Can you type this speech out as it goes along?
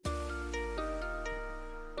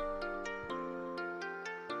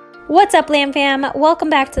What's up, Lamb Fam? Welcome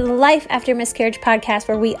back to the Life After Miscarriage podcast,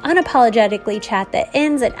 where we unapologetically chat the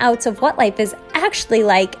ins and outs of what life is actually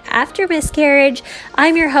like after miscarriage.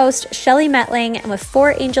 I'm your host, Shelly Metling, and with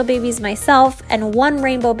 4 angel babies myself and 1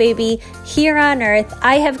 rainbow baby here on earth,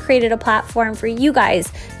 I have created a platform for you guys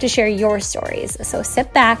to share your stories. So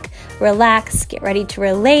sit back, relax, get ready to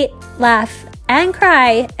relate, laugh, and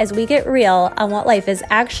cry as we get real on what life is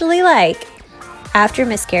actually like after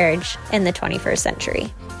miscarriage in the 21st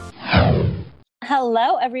century.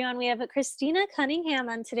 Hello, everyone. We have Christina Cunningham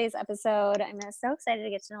on today's episode. I'm so excited to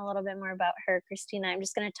get to know a little bit more about her. Christina, I'm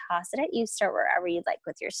just going to toss it at you. Start wherever you'd like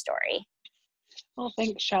with your story. Well,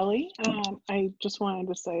 thanks, Shelly. I just wanted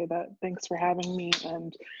to say that thanks for having me.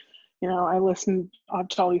 And, I listened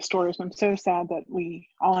to all these stories. And I'm so sad that we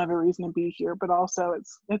all have a reason to be here. But also,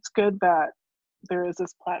 it's good that there is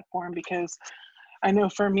this platform, because I know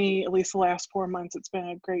for me, at least the last 4 months, it's been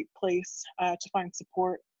a great place to find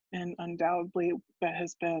support. And undoubtedly, that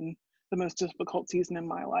has been the most difficult season in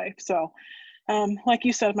my life. So, like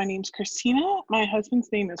you said, my name's Christina. My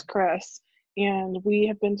husband's name is Chris, and we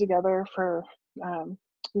have been together for,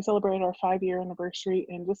 we celebrated our 5-year anniversary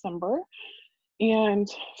in December. And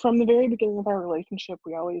from the very beginning of our relationship,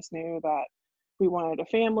 we always knew that we wanted a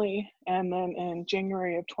family. And then in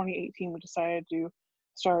January of 2018, we decided to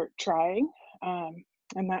start trying. And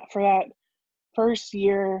for that first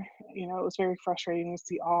year, it was very frustrating to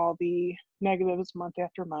see all the negatives month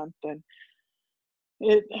after month. And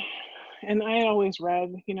I had always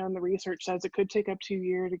read, and the research says it could take up to a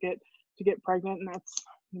year to get pregnant. And that's,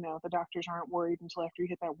 the doctors aren't worried until after you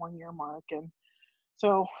hit that 1-year mark. And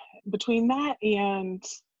so between that and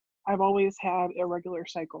I've always had irregular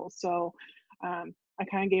cycles. So I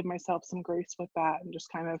kind of gave myself some grace with that and just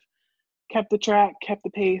kind of kept the track, kept the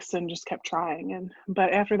pace, and just kept trying.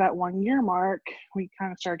 But after that 1-year mark, we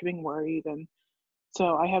kind of started getting worried. And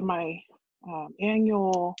so I had my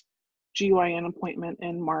annual GYN appointment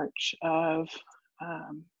in March of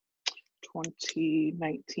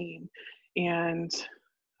 2019. And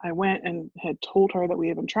I went and had told her that we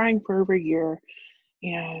had been trying for over a year.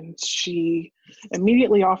 And she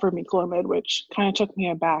immediately offered me Clomid, which kind of took me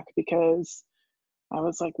aback, because I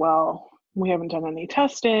was like, well, we haven't done any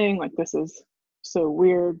testing. Like, this is so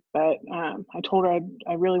weird. But I told her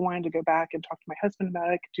I really wanted to go back and talk to my husband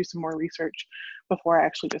about it, do some more research before I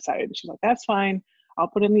actually decided. And she's like, that's fine. I'll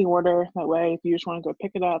put in the order. That way, if you just want to go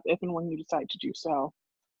pick it up, if and when you decide to do so.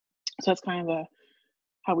 So that's kind of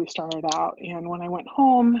how we started out. And when I went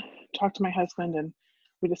home, talked to my husband, and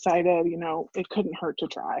we decided, it couldn't hurt to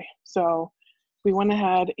try. So we went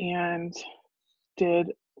ahead and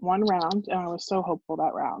did 1 round, and I was so hopeful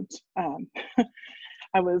that round.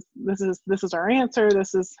 This is our answer.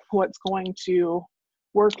 This is what's going to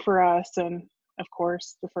work for us. And of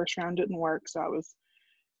course, the first round didn't work, so I was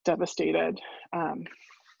devastated.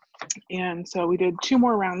 And so we did 2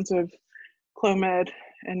 more rounds of Clomid,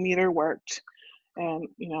 and neither worked. And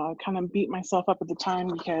I kind of beat myself up at the time,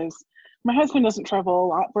 because my husband doesn't travel a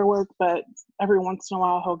lot for work, but every once in a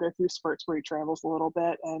while he'll go through spurts where he travels a little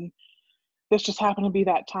bit, and this just happened to be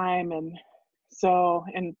that time. And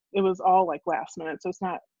it was all like last minute. So it's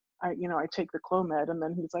not, I take the Clomid, and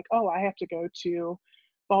then he's like, oh, I have to go to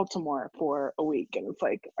Baltimore for a week. And it's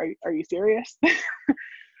like, are you serious?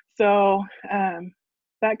 So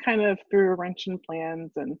that kind of threw a wrench in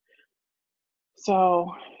plans. And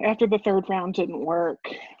so after the 3rd round didn't work,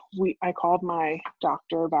 I called my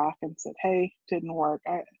doctor back and said, hey, didn't work.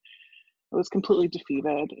 I was completely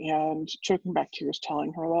defeated and choking back tears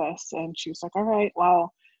telling her this. And she was like, all right,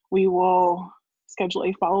 well, we will schedule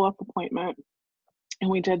a follow-up appointment. And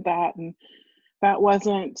we did that. And that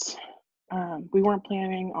wasn't, we weren't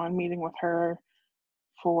planning on meeting with her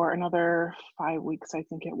for another 5 weeks, I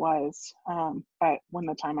think it was. But when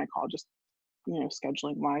the time I called, just,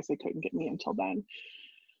 scheduling wise, they couldn't get me until then.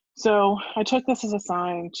 So I took this as a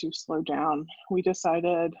sign to slow down. Chris and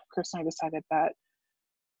I decided that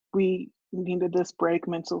we needed this break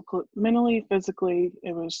mentally, physically.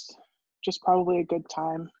 It was just probably a good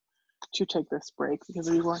time to take this break, because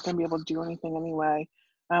we weren't going to be able to do anything anyway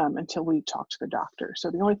until we talked to the doctor.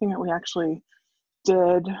 So the only thing that we actually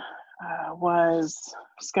did was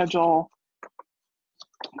schedule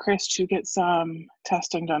Chris to get some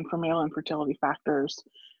testing done for male infertility factors,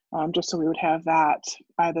 just so we would have that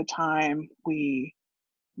by the time we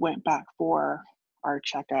went back for our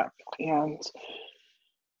checkup. And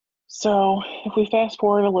so if we fast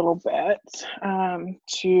forward a little bit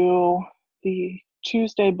to the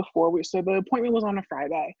Tuesday before so the appointment was on a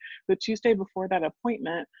Friday. The Tuesday before that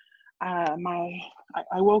appointment, I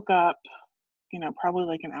woke up probably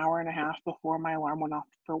like an hour and a half before my alarm went off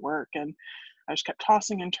for work. And I just kept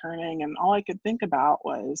tossing and turning. And all I could think about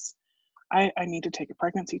was, I need to take a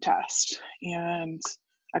pregnancy test. And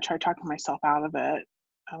I tried talking myself out of it.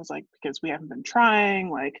 I was like, because we haven't been trying,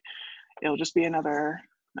 like, it'll just be another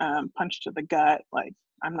punch to the gut. Like,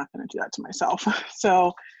 I'm not going to do that to myself.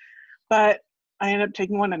 So, but I ended up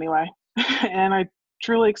taking one anyway. And I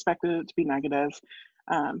truly expected it to be negative.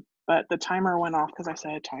 But the timer went off because I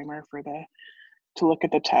set a timer to look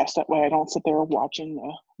at the test. That way I don't sit there watching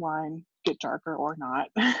the line get darker or not.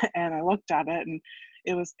 And I looked at it and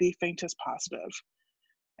it was the faintest positive.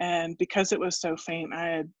 And because it was so faint,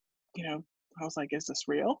 I was like, is this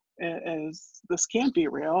real? This can't be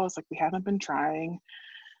real. I was like, we haven't been trying.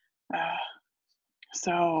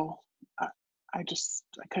 So I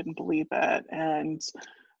couldn't believe it. And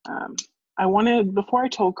before I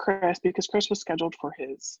told Chris, because Chris was scheduled for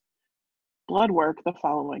his blood work the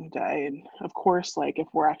following day. And of course, like, if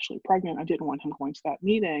we're actually pregnant, I didn't want him going to that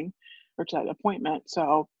meeting or to that appointment.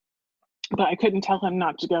 So, but I couldn't tell him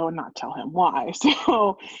not to go and not tell him why.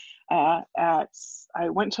 So I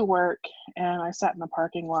went to work and I sat in the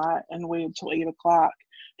parking lot and waited till 8 o'clock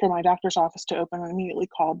for my doctor's office to open, and immediately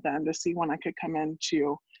called them to see when I could come in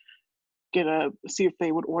to see if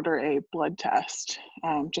they would order a blood test,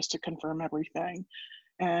 just to confirm everything.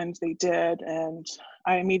 And they did. And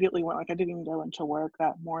I immediately went, like, I didn't even go into work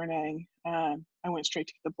that morning. I went straight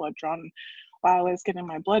to get the blood drawn. While I was getting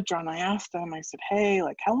my blood drawn, I asked them, I said, hey,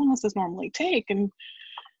 like, how long does this normally take and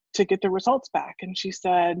to get the results back? And she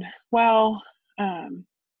said, well,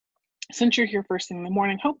 since you're here first thing in the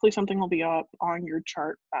morning, hopefully something will be up on your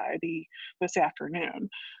chart by this afternoon.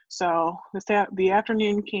 So the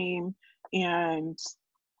afternoon came and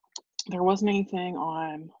there wasn't anything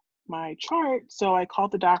on my chart. So I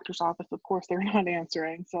called the doctor's office. Of course, they're not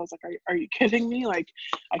answering. So I was like, are you kidding me? Like,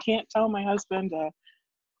 I can't tell my husband to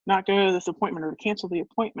not go to this appointment or to cancel the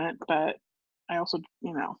appointment. But I also,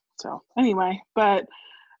 so anyway, but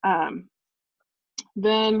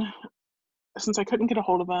then since I couldn't get a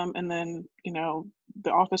hold of him, and then,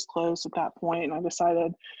 the office closed at that point, and I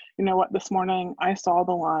decided, you know what, this morning I saw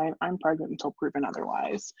the line, I'm pregnant until proven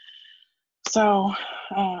otherwise. So,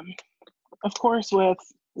 of course,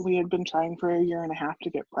 we had been trying for a year and a half to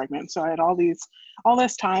get pregnant. So I had all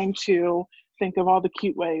this time to think of all the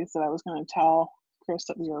cute ways that I was going to tell Chris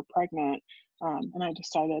that we were pregnant. And I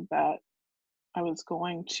decided that I went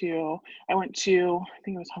to, I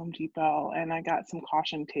think it was Home Depot, and I got some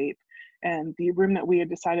caution tape. And the room that we had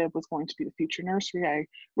decided was going to be the future nursery, I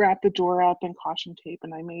wrapped the door up in caution tape,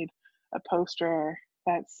 and I made a poster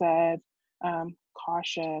that said,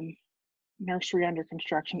 caution, nursery under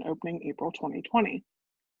construction, opening April 2020.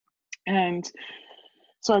 And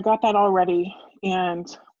so I got that all ready, and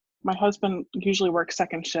my husband usually works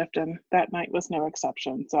second shift, and that night was no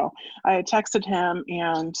exception. So I had texted him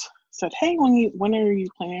and said, hey, when are you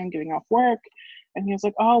planning on getting off work? And he was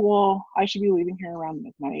like, oh, well, I should be leaving here around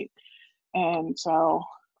midnight. And so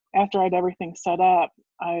after I had everything set up,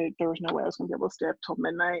 there was no way I was going to be able to stay up till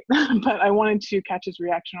midnight, but I wanted to catch his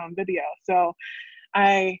reaction on video. So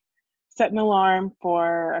I set an alarm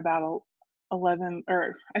for about 11,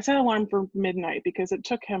 or I set an alarm for midnight because it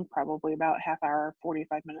took him probably about half hour,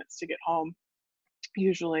 45 minutes to get home,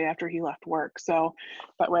 usually after he left work. So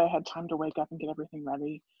that way I had time to wake up and get everything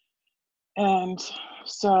ready. And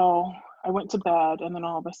so I went to bed, and then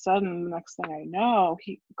all of a sudden, the next thing I know,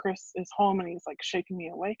 Chris is home, and he's like shaking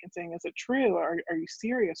me awake and saying, is it true? Are you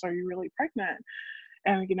serious? Are you really pregnant?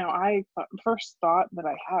 And, first thought that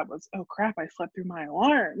I had was, oh crap, I slept through my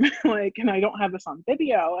alarm. Like, and I don't have this on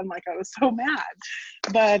video. And like, I was so mad.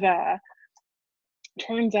 But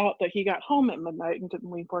turns out that he got home at midnight and didn't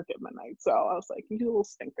leave work at midnight. So I was like, you little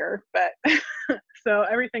stinker. But so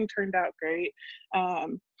everything turned out great.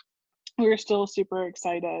 We were still super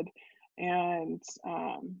excited. And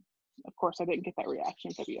of course, I didn't get that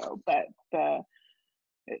reaction video, but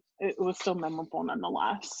it was still memorable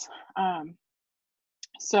nonetheless.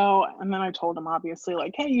 So, and then I told him, obviously,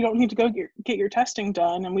 like, hey, you don't need to go get your testing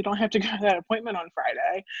done, and we don't have to go to that appointment on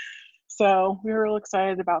Friday. So we were real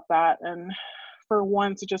excited about that. And for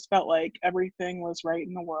once, it just felt like everything was right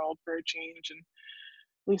in the world for a change, and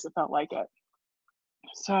at least it felt like it.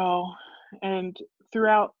 So, and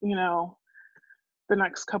throughout, the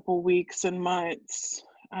next couple weeks and months,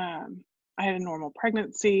 I had a normal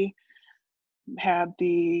pregnancy, had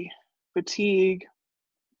the fatigue,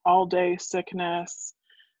 all day sickness,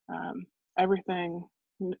 everything,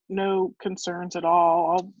 no concerns at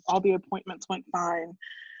all. All the appointments went fine.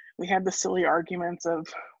 We had the silly arguments of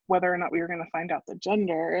whether or not we were going to find out the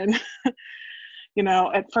gender. And,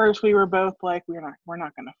 at first we were both like, we're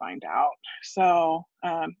not going to find out. So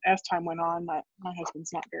as time went on, my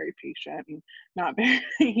husband's not very patient and not very,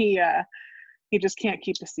 he just can't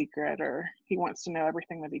keep a secret, or he wants to know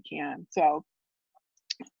everything that he can. So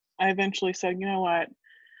I eventually said, you know what,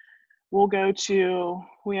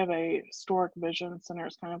 we have a historic vision center.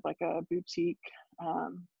 It's kind of like a boutique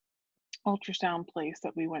ultrasound place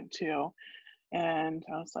that we went to. And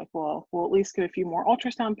I was like, well, we'll at least get a few more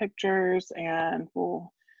ultrasound pictures and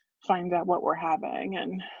we'll find out what we're having.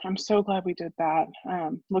 And I'm so glad we did that.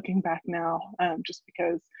 Looking back now, just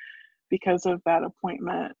because of that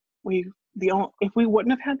appointment, if we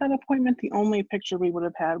wouldn't have had that appointment, the only picture we would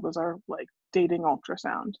have had was our like dating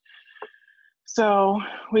ultrasound. So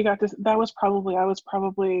we got this, I was probably,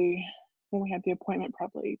 when we had the appointment,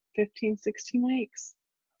 probably 15, 16 weeks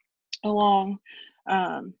along.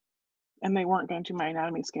 And they weren't going to do my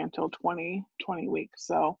anatomy scan until 20 weeks.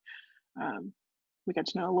 So we got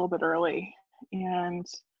to know a little bit early. And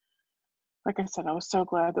like I said, I was so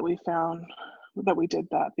glad that we did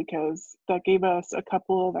that, because that gave us a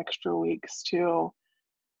couple of extra weeks to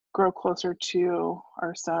grow closer to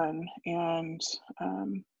our son. And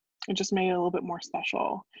it just made it a little bit more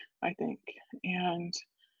special, I think. And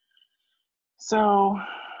so,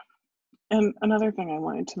 and another thing I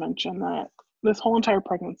wanted to mention, that this whole entire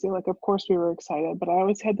pregnancy, like, of course we were excited, but I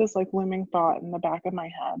always had this like looming thought in the back of my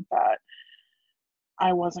head that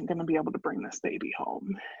I wasn't going to be able to bring this baby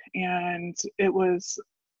home. And it was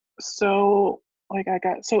so, like, I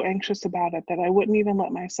got so anxious about it that I wouldn't even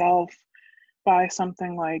let myself buy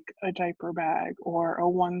something like a diaper bag or a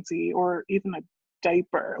onesie or even a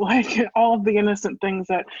diaper, like all of the innocent things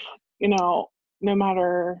that, no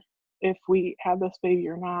matter if we had this baby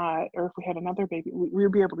or not, or if we had another baby, we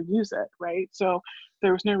would be able to use it, right? So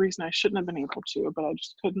there was no reason I shouldn't have been able to, but I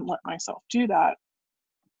just couldn't let myself do that.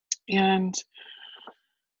 And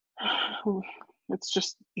it's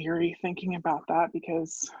just eerie thinking about that,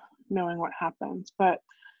 because knowing what happens. But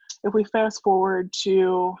if we fast forward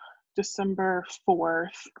to December 4th,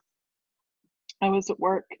 I was at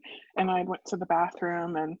work and I went to the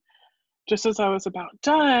bathroom, and just as I was about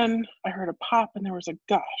done, I heard a pop and there was a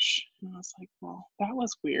gush. And I was like, well, that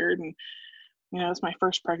was weird. And, it was my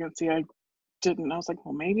first pregnancy. I was like,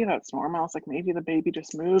 well, maybe that's normal. I was like, maybe the baby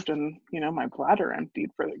just moved and, my bladder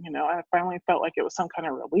emptied I finally felt like it was some kind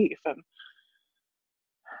of relief. And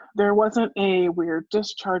there wasn't a weird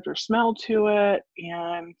discharge or smell to it.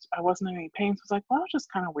 And I wasn't in any pain. So I was like, well, it's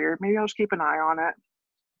just kind of weird. Maybe I'll just keep an eye on it.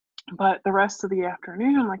 But the rest of the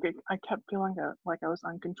afternoon, like I kept feeling like I was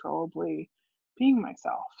uncontrollably being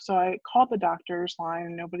myself. So I called the doctor's line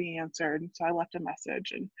and nobody answered. So I left a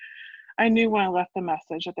message, and I knew when I left the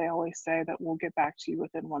message that they always say that we'll get back to you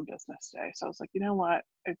within 1 business day. So I was like, you know what?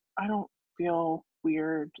 I don't feel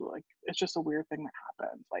weird. Like, it's just a weird thing that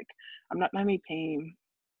happens. Like, I'm not in any pain.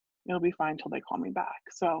 It'll be fine till they call me back.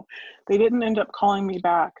 So they didn't end up calling me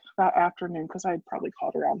back that afternoon, because I had probably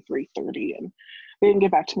called around 3:30, and they didn't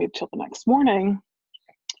get back to me until the next morning.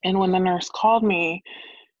 And when the nurse called me,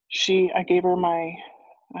 I gave her my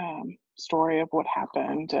story of what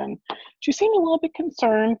happened, and she seemed a little bit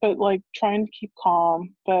concerned, but like trying to keep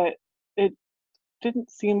calm. But it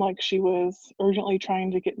didn't seem like she was urgently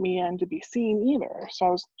trying to get me in to be seen either. So I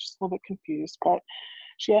was just a little bit confused. But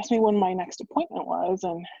she asked me when my next appointment was,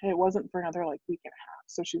 and it wasn't for another like week and a half.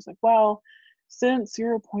 So she's like, well, since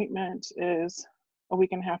your appointment is a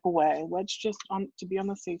week and a half away, let's just, to be on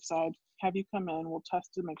the safe side, have you come in. We'll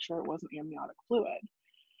test to make sure it wasn't amniotic fluid.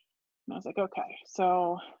 And I was like, okay.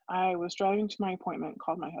 So I was driving to my appointment,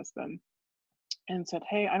 called my husband and said,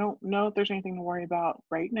 hey, I don't know if there's anything to worry about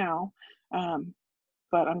right now,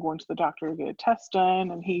 but I'm going to the doctor to get a test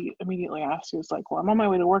done. And he immediately asked, he was like, well, I'm on my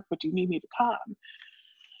way to work, but do you need me to come?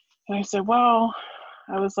 And I said, well,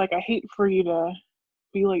 I was like, I hate for you to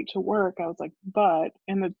be late to work. I was like, but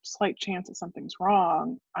in the slight chance that something's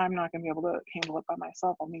wrong, I'm not going to be able to handle it by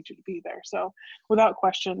myself. I'll need you to be there. So without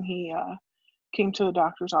question, he came to the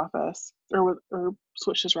doctor's office, or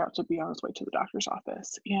switched his route to be on his way to the doctor's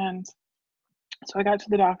office. And so I got to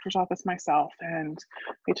the doctor's office myself, and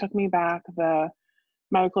they took me back. The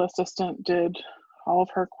medical assistant did all of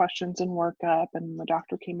her questions and workup, and the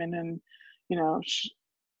doctor came in and,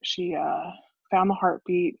 she found the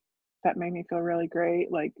heartbeat. That made me feel really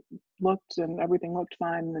great, like looked and everything looked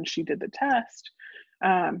fine. And then she did the test,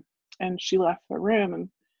 and she left the room, and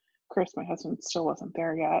Chris, my husband, still wasn't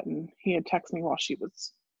there yet. And he had texted me while she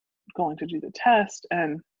was going to do the test.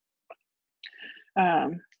 And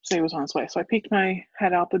so he was on his way. So I peeked my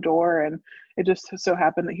head out the door, and it just so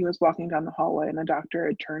happened that he was walking down the hallway, and the doctor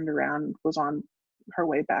had turned around and was on her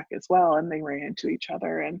way back as well. And they ran into each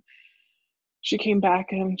other. And she came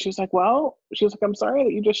back and she was like, well, she was like, I'm sorry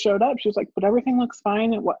that you just showed up. She was like, but everything looks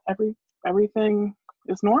fine. And everything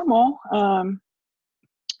is normal.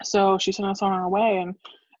 So she sent us on our way. And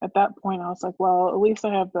at that point I was like, well, at least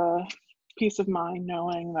I have the peace of mind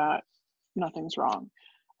knowing that nothing's wrong.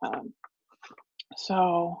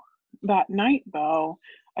 So that night though,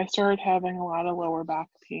 I started having a lot of lower back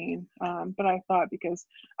pain. But I thought because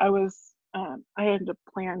I had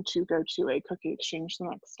a plan to go to a cookie exchange the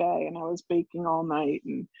next day, and I was baking all night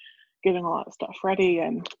and getting a lot of stuff ready.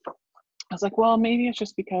 And I was like, well, maybe it's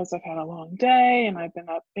just because I've had a long day and I've been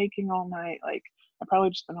up baking all night. Like, I've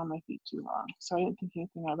probably just been on my feet too long. So I didn't think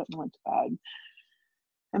anything of it and went to bed.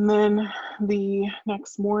 And then the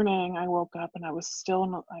next morning I woke up and I still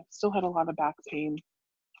had a lot of back pain,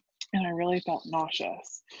 and I really felt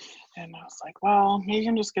nauseous. And I was like, well, maybe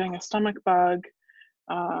I'm just getting a stomach bug.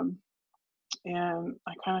 And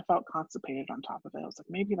I kind of felt constipated on top of it. I was like,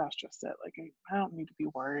 maybe that's just it. Like, I don't need to be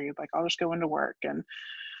worried. Like, I'll just go into work. And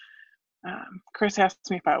Chris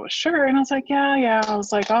asked me if I was sure. And I was like, yeah. I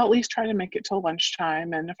was like, I'll at least try to make it till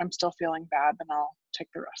lunchtime. And if I'm still feeling bad, then I'll take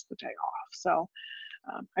the rest of the day off. So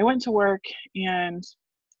I went to work, and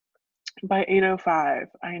by 8:05,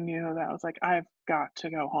 I knew that I was like, I've got to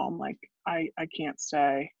go home. Like, I can't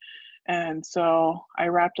stay. And so I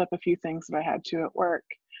wrapped up a few things that I had to at work,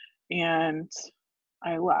 and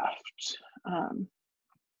I left.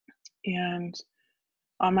 And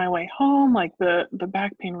on my way home, like the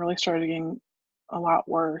back pain really started getting a lot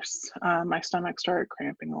worse. My stomach started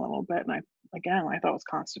cramping a little bit, and I thought it was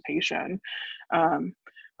constipation.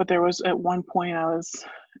 But there was at one point I was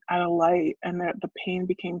at a light, and the pain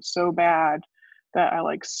became so bad that I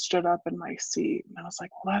like stood up in my seat, and I was like,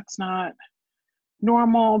 well, that's not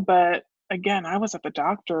normal. But again, I was at the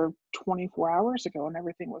doctor 24 hours ago and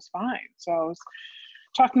everything was fine. So I was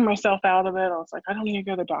talking myself out of it. I was like, I don't need to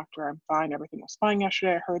go to the doctor. I'm fine. Everything was fine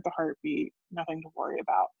yesterday. I heard the heartbeat, nothing to worry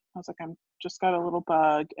about. I was like, I'm just got a little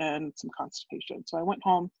bug and some constipation. So I went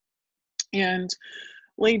home and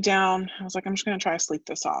laid down. I was like, I'm just going to try to sleep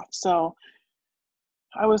this off. So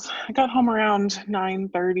I got home around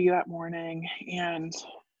 9:30 that morning, and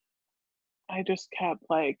I just kept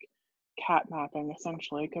like cat napping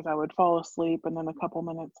essentially, because I would fall asleep and then a couple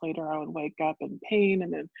minutes later I would wake up in pain,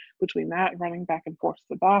 and then between that running back and forth to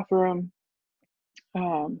the bathroom,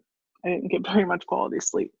 I didn't get very much quality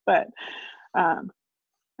sleep. But and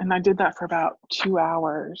I did that for about 2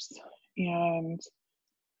 hours, and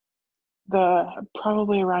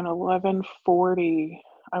probably around 11:40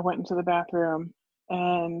 I went into the bathroom,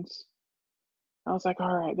 and I was like,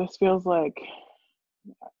 all right, this feels like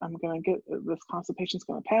I'm gonna get this constipation's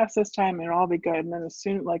gonna pass this time and it'll all be good. And then as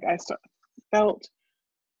soon like felt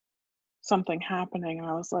something happening, and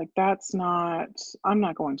I was like, I'm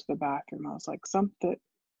not going to the bathroom. I was like,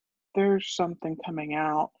 there's something coming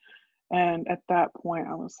out. And at that point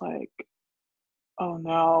I was like, oh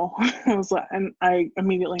no. And I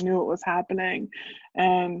immediately knew it was happening,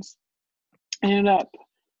 and I ended up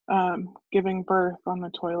giving birth on the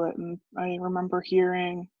toilet. And I remember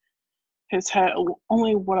hearing his head,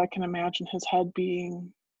 only what I can imagine, his head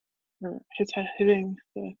hitting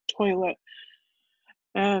the toilet.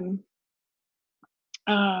 And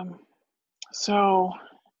so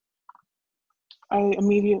I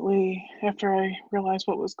immediately, after I realized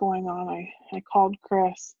what was going on, I called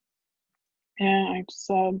Chris, and I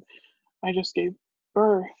said, I just gave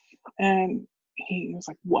birth. And he was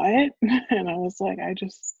like, what? And I was like, I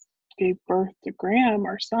just gave birth to Graham,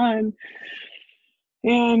 our son.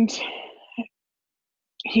 And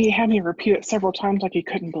he had me repeat it several times, like he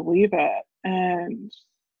couldn't believe it. And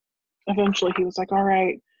eventually he was like, all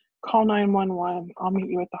right, call 911. I'll meet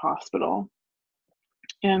you at the hospital.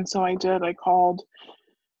 And so I did. I called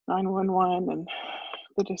 911, and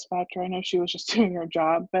the dispatcher, I know she was just doing her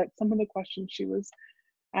job, but some of the questions she was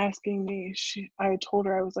asking me, I told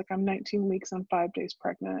her, I was like, I'm 19 weeks and 5 days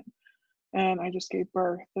pregnant, and I just gave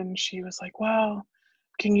birth. And she was like, well,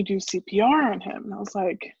 can you do CPR on him? And I was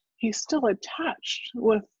like, he's still attached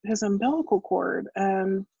with his umbilical cord.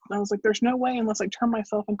 And I was like, there's no way, unless I turn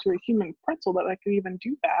myself into a human pretzel, that I could even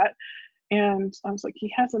do that. And I was like,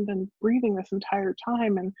 he hasn't been breathing this entire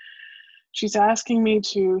time. And she's asking me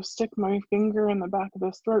to stick my finger in the back of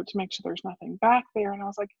his throat to make sure there's nothing back there. And I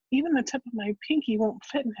was like, even the tip of my pinky won't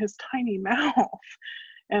fit in his tiny mouth.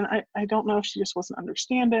 And I don't know if she just wasn't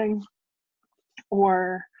understanding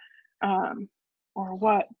or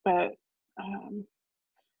what, but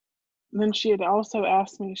then she had also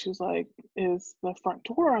asked me, she was like, is the front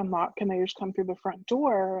door unlocked? Can they just come through the front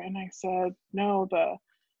door? And I said, no,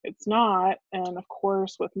 it's not. And of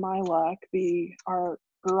course, with my luck, our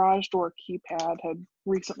garage door keypad had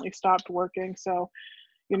recently stopped working. So,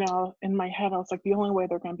 in my head, I was like, the only way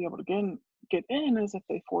they're going to be able to get in is if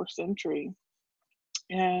they force entry.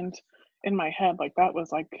 And in my head, like, that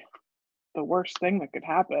was like the worst thing that could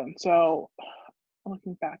happen. So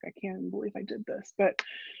looking back, I can't even believe I did this, but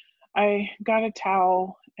I got a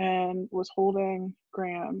towel and was holding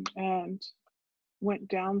Graham and went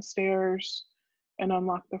downstairs and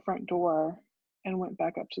unlocked the front door and went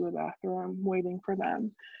back up to the bathroom waiting for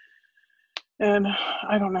them. And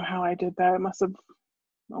I don't know how I did that.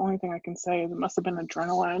 The only thing I can say is it must have been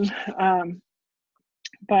adrenaline.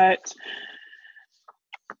 But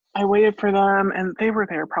I waited for them, and they were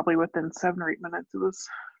there probably within 7 or 8 minutes. It was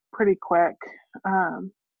pretty quick.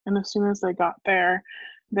 And as soon as they got there,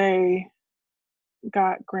 they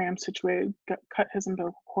got Graham situated, cut his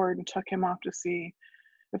umbilical cord, and took him off to see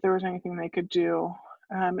if there was anything they could do.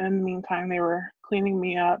 In the meantime, they were cleaning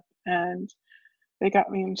me up, and they got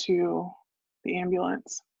me into the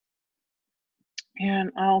ambulance.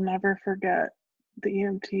 And I'll never forget the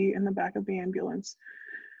EMT in the back of the ambulance.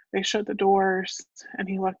 They shut the doors, and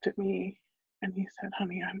he looked at me, and he said,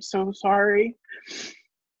 "Honey, I'm so sorry."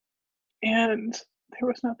 And there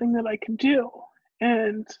was nothing that I could do.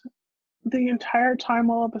 And the entire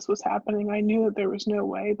time all of this was happening, I knew that there was no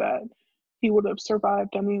way that he would have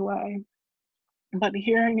survived anyway. But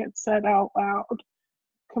hearing it said out loud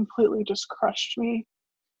completely just crushed me.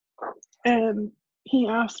 And he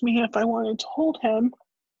asked me if I wanted to hold him.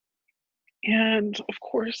 And of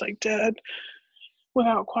course I did,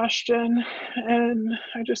 without question. And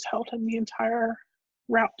I just held him the entire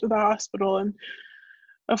route to the hospital. And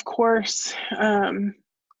of course,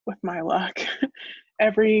 with my luck,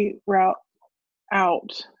 every route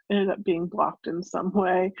out ended up being blocked in some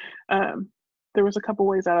way. There was a couple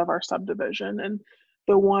ways out of our subdivision, and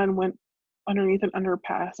the one went underneath an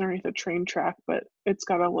underpass, underneath a train track, but it's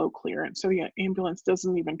got a low clearance, so the ambulance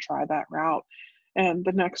doesn't even try that route. And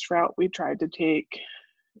the next route we tried to take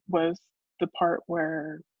was the part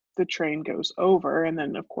where the train goes over, and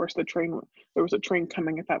then of course there was a train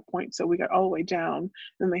coming at that point, so we got all the way down,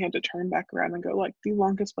 and they had to turn back around and go like the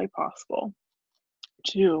longest way possible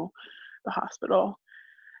to the hospital.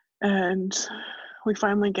 And we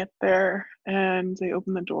finally get there, and they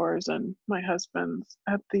open the doors, and my husband's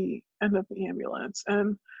at the end of the ambulance.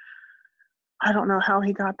 And I don't know how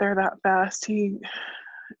he got there that fast. He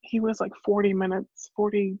was like 40 minutes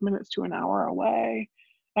to an hour away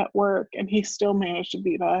at work, and he still managed to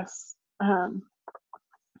beat us to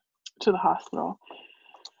the hospital.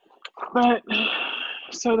 But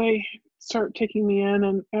so they start taking me in,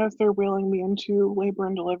 and as they're wheeling me into labor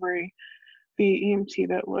and delivery, the EMT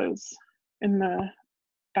that was in the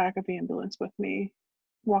back of the ambulance with me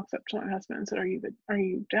walks up to my husband and said, are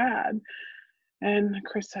you dad? And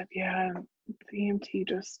Chris said, yeah. And the EMT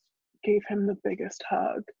just gave him the biggest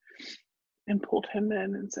hug and pulled him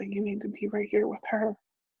in and said, you need to be right here with her.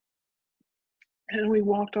 And we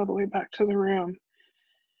walked all the way back to the room.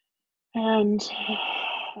 And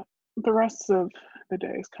the rest of the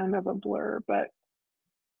day is kind of a blur, but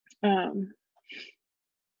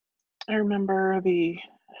I remember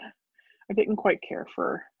I didn't quite care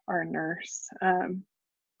for our nurse.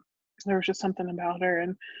 There was just something about her,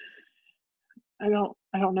 and I don't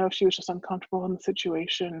know if she was just uncomfortable in the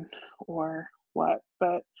situation or what,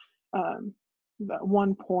 but at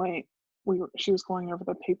one point she was going over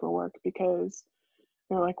the paperwork because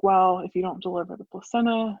they're like, well, if you don't deliver the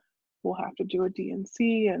placenta, we'll have to do a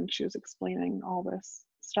D&C, and she was explaining all this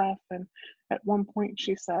stuff. And at one point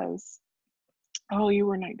she says, oh, you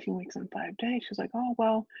were 19 weeks and 5 days. She's like, oh,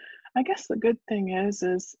 well, I guess the good thing is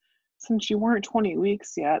since you weren't 20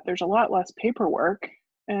 weeks yet, there's a lot less paperwork.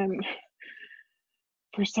 And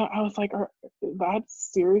I was like,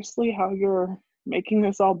 that's seriously how you're making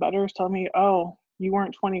this all better, is telling me, oh, you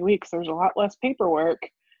weren't 20 weeks, there's a lot less paperwork.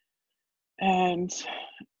 And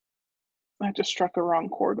that just struck a wrong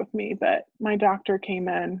chord with me. But my doctor came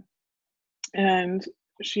in, and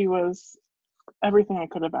she was everything I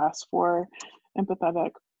could have asked for: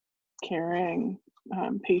 empathetic, caring,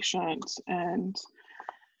 patient. And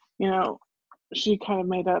she kind of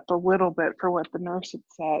made up a little bit for what the nurse had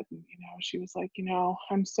said. She was like,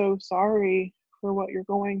 I'm so sorry for what you're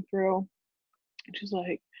going through. And she's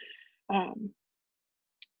like,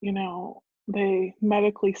 they,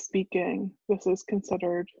 medically speaking, this is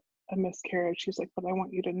considered a miscarriage. She's like, but I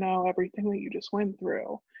want you to know everything that you just went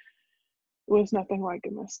through was nothing like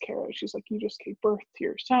a miscarriage. She's like, you just gave birth to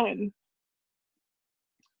your son.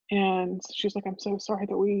 And she's like, I'm so sorry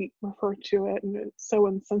that we refer to it, and it's so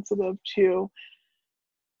insensitive to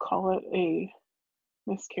call it a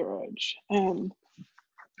miscarriage. And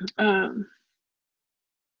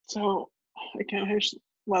So again, I just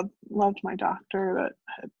loved my doctor that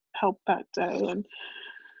had helped that day, and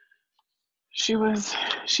she was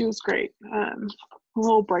great. A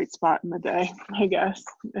little bright spot in the day, I guess,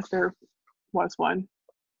 if there was one.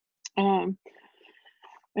 And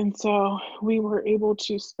so we were able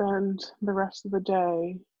to spend the rest of the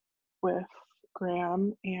day with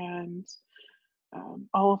Graham, and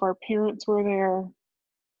all of our parents were there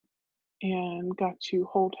and got to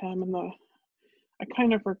hold him. And I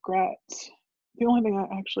kind of regret, the only thing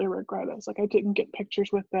I actually regret is like I didn't get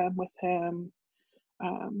pictures with him.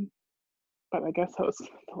 But I guess that was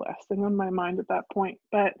the last thing on my mind at that point.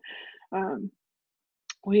 But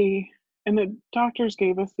and the doctors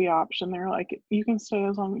gave us the option. They're like, you can stay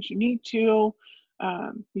as long as you need to.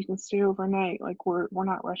 You can stay overnight. Like we're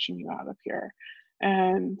not rushing you out of here.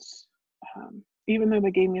 And even though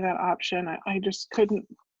they gave me that option, I just couldn't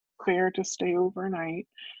bear to stay overnight.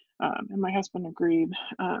 And my husband agreed.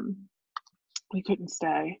 We couldn't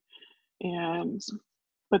stay.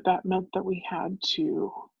 But that meant that we had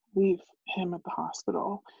to leave him at the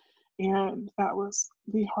hospital. And that was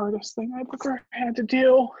the hardest thing I've ever had to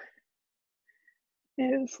do,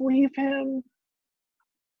 is leave him.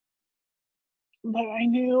 But I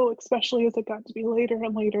knew, especially as it got to be later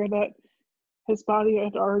and later, that his body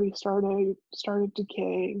had already started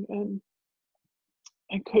decaying, and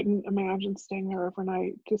I couldn't imagine staying there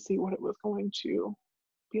overnight to see what it was going to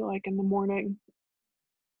be like in the morning.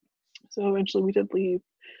 So eventually we did leave.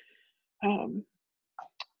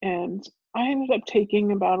 And I ended up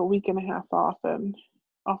taking about a week and a half off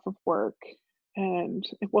of work, and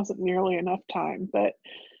it wasn't nearly enough time, but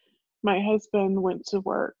my husband went to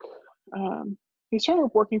work. He started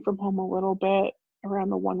working from home a little bit around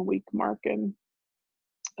the 1 week mark. And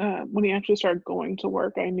when he actually started going to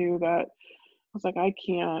work, I knew that I was like, I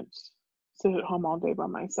can't sit at home all day by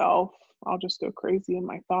myself. I'll just go crazy in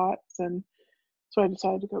my thoughts. And so I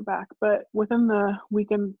decided to go back. But within the week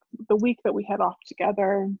that we had off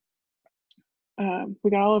together,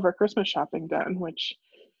 we got all of our Christmas shopping done, which,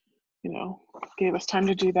 gave us time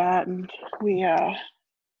to do that. And we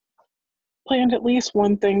planned at least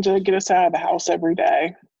one thing to get us out of the house every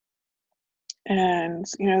day. And,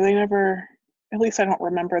 they never, at least I don't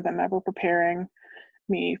remember them ever preparing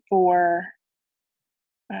me for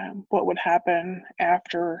what would happen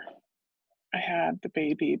after I had the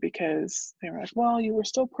baby, because they were like, well, you were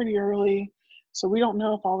still pretty early, so we don't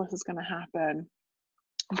know if all this is going to happen.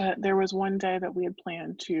 But there was one day that we had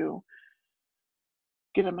planned to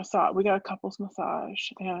get a massage. We got a couples massage,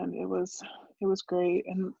 and it was great.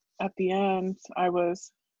 And at the end, I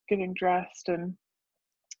was getting dressed, and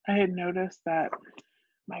I had noticed that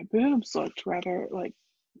my boobs looked rather like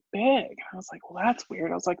big. I was like, well, that's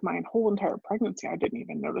weird. I was like, my whole entire pregnancy, I didn't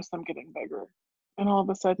even notice them getting bigger. And all of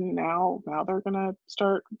a sudden now they're gonna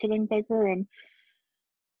start getting bigger. And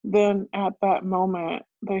then at that moment,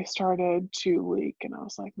 they started to leak, and I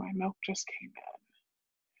was like, my milk just came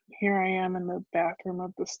in. Here I am in the bathroom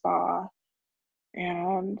of the spa,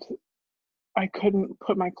 and I couldn't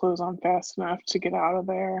put my clothes on fast enough to get out of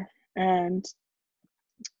there. And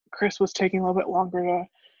Chris was taking a little bit longer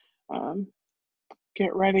to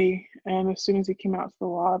get ready. And as soon as he came out to the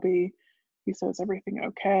lobby, he says, everything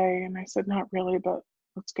okay? And I said, not really, but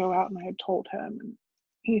let's go out. And I had told him, and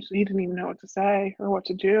he didn't even know what to say or what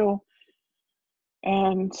to do.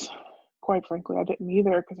 And quite frankly, I didn't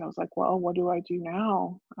either, because I was like, well, what do I do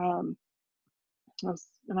now? I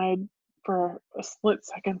for a split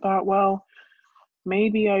second thought, well,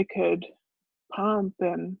 maybe I could pump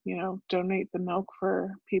and, donate the milk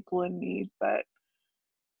for people in need, but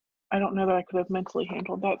I don't know that I could have mentally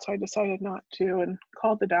handled that. So I decided not to, and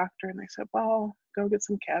called the doctor, and they said, well, go get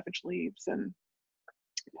some cabbage leaves and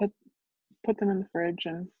put them in the fridge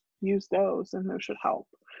and use those, and those should help.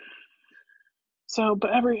 So,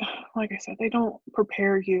 but like I said, they don't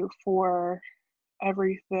prepare you for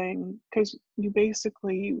everything, because you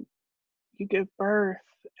basically, you give birth,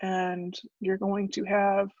 and you're going to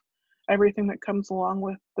have everything that comes along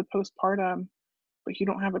with the postpartum, but you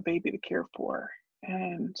don't have a baby to care for.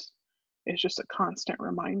 And it's just a constant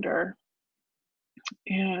reminder,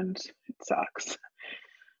 and it sucks.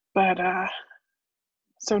 But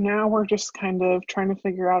so now we're just kind of trying to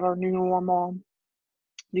figure out our new normal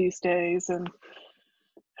these days. And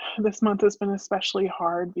this month has been especially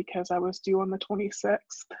hard because I was due on the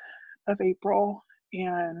 26th of April,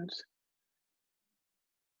 and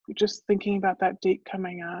just thinking about that date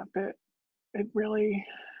coming up, it really,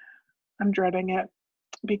 I'm dreading it,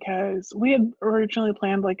 because we had originally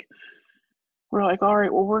planned, like, we're like, all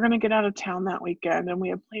right, well, we're going to get out of town that weekend, and we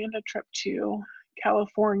had planned a trip to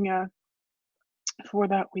California for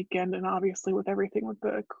that weekend. And obviously with everything with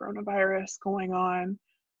the coronavirus going on,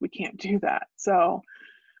 we can't do that. So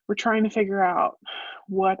we're trying to figure out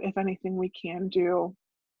what, if anything, we can do.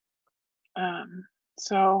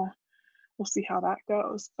 So we'll see how that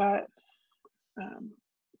goes. But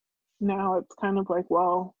now it's kind of like,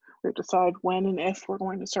 well, we have to decide when and if we're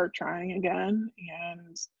going to start trying again.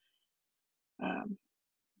 And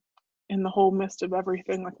in the whole midst of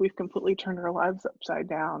everything, like we've completely turned our lives upside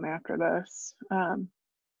down after this.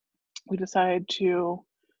 We decided to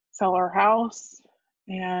sell our house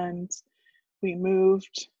and we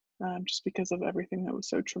moved just because of everything that was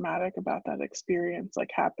so traumatic about that experience,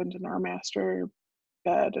 like happened in our master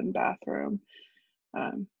bed and bathroom.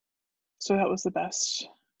 So that was the best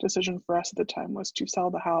decision for us at the time, was to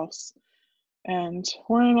sell the house. And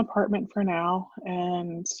we're in an apartment for now.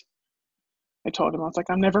 And I told him, I was like,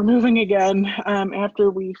 I'm never moving again.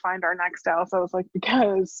 After we find our next house, I was like,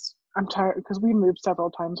 because I'm tired, because we moved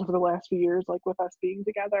several times over the last few years, like with us being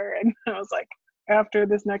together. And I was like, after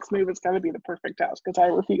this next move, it's got to be the perfect house, because I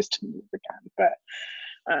refuse to move again. But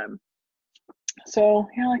so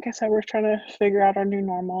yeah, like I said, we're trying to figure out our new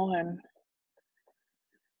normal and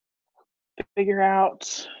figure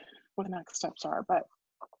out what the next steps are. But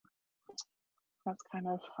that's kind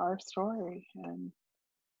of our story. And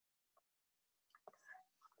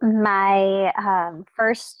my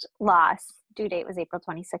first loss due date was April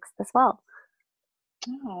 26th as well.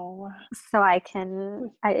 oh, So I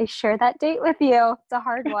share that date with you. It's a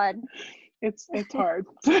hard one. it's hard.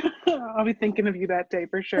 I'll be thinking of you that day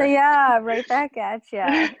for sure. Yeah, right back at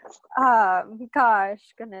you. Gosh,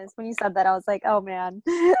 goodness. When you said that, I was like, oh man,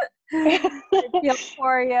 I feel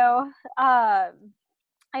for you. I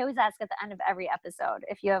always ask at the end of every episode,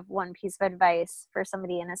 if you have one piece of advice for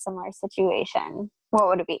somebody in a similar situation, what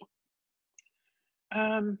would it be?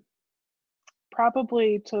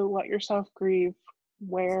 Probably to let yourself grieve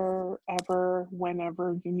wherever,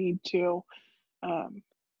 whenever you need to.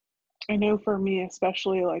 I know for me,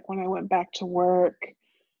 especially like when I went back to work,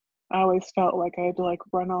 I always felt like I had to like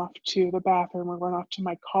run off to the bathroom or run off to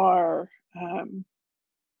my car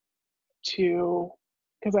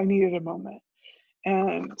because I needed a moment.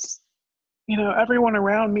 And you know, everyone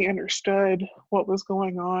around me understood what was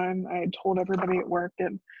going on. I had told everybody at work,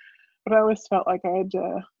 but I always felt like I had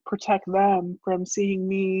to protect them from seeing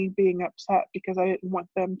me being upset, because I didn't want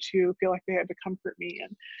them to feel like they had to comfort me.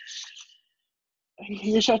 And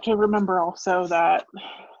you just have to remember also that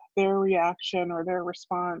their reaction or their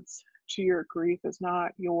response to your grief is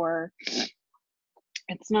not your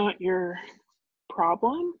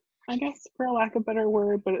problem, I guess, for a lack of a better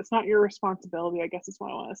word, but it's not your responsibility, I guess is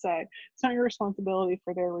what I want to say. It's not your responsibility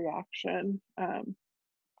for their reaction.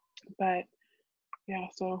 But yeah,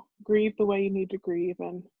 so grieve the way you need to grieve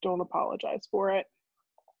and don't apologize for it.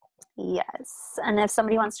 Yes. And if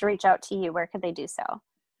somebody wants to reach out to you, where could they do so?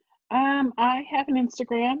 I have an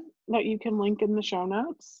Instagram that you can link in the show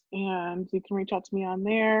notes, and you can reach out to me on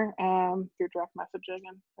there through direct messaging,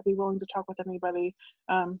 and I'd be willing to talk with anybody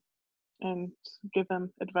and give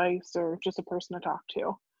them advice or just a person to talk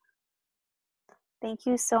to. Thank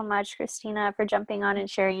you so much, Christina, for jumping on and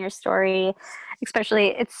sharing your story. Especially,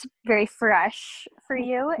 it's very fresh for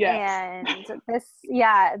you. Yes. And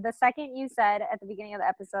the second you said at the beginning of the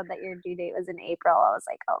episode that your due date was in April, I was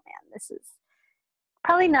like, oh man, this is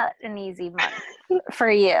probably not an easy month for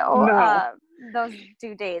you. No. Those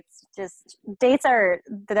due dates, they're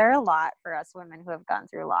a lot for us women who have gone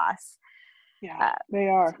through loss. Yeah, they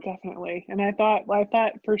are, definitely. And I thought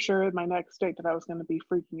for sure my next date that I was going to be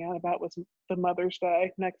freaking out about was the Mother's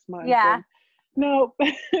Day next month. Yeah. And no,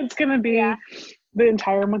 it's going to be the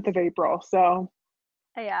entire month of April. So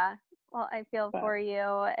yeah. Well, I feel for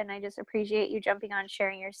you, and I just appreciate you jumping on,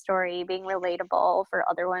 sharing your story, being relatable for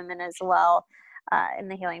other women as well in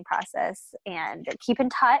the healing process. And keep in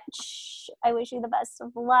touch. I wish you the best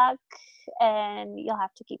of luck, and you'll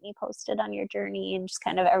have to keep me posted on your journey and just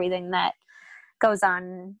kind of everything that goes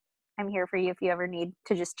on. I'm here for you if you ever need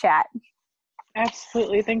to just chat.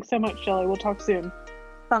 Absolutely. Thanks so much, Shelly. We'll talk soon.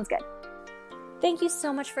 Sounds good. Thank you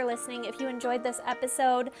so much for listening. If you enjoyed this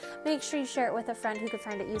episode, make sure you share it with a friend who could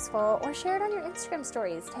find it useful, or share it on your Instagram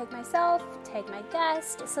stories. Tag myself, tag my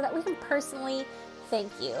guest, so that we can personally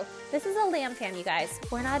thank you. This is a Lamb fam, you guys.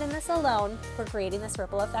 We're not in this alone. We're creating this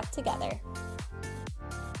ripple effect together.